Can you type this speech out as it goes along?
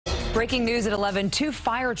Breaking news at 11, two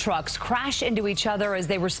fire trucks crash into each other as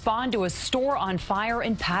they respond to a store on fire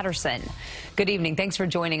in Paterson. Good evening. Thanks for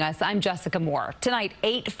joining us. I'm Jessica Moore. Tonight,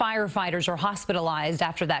 8 firefighters are hospitalized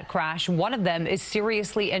after that crash. One of them is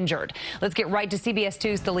seriously injured. Let's get right to CBS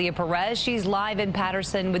 2's Thalia Perez. She's live in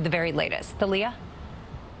Paterson with the very latest. Thalia?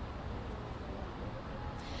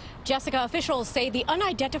 Jessica, officials say the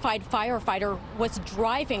unidentified firefighter was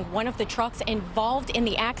driving one of the trucks involved in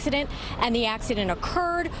the accident, and the accident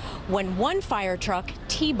occurred when one fire truck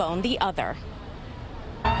T-boned the other.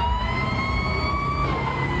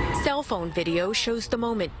 Cell phone video shows the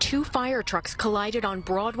moment two fire trucks collided on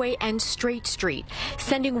Broadway and Straight Street,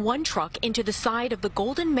 sending one truck into the side of the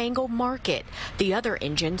Golden Mango Market. The other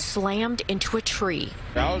engine slammed into a tree.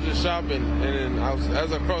 I was just shopping, and then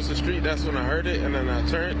as I crossed the street, that's when I heard it, and then I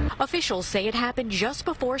turned. Officials say it happened just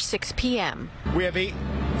before 6 p.m. We have 8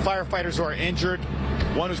 firefighters who are injured.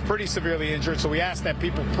 One who's pretty severely injured, so we ask that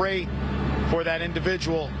people pray for that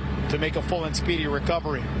individual to make a full and speedy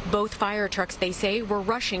recovery. Both fire trucks, they say, were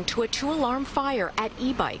rushing to a 2-alarm fire at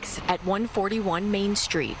e-bikes at 141 Main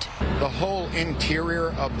Street. The whole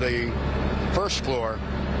interior of the first floor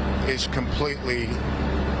is completely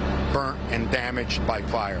burnt and damaged by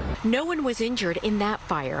fire. No one was injured in that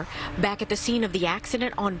fire. Back at the scene of the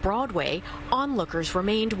accident on Broadway, onlookers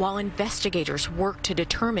remained while investigators worked to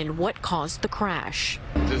determine what caused the crash.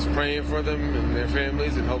 Just praying for them and their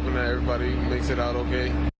families and hoping that everybody makes it out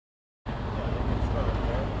okay.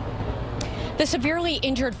 The severely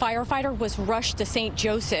injured firefighter was rushed to St.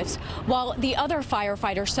 Joseph's, while the other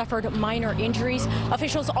firefighter suffered minor injuries.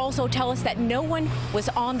 Officials also tell us that no one was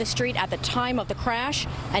on the street at the time of the crash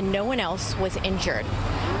and no one else was injured.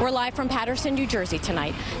 We're live from Paterson, New Jersey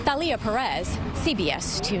tonight. Thalia Perez,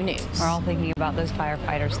 CBS 2 News. We're all thinking about those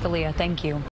firefighters. Thalia, thank you.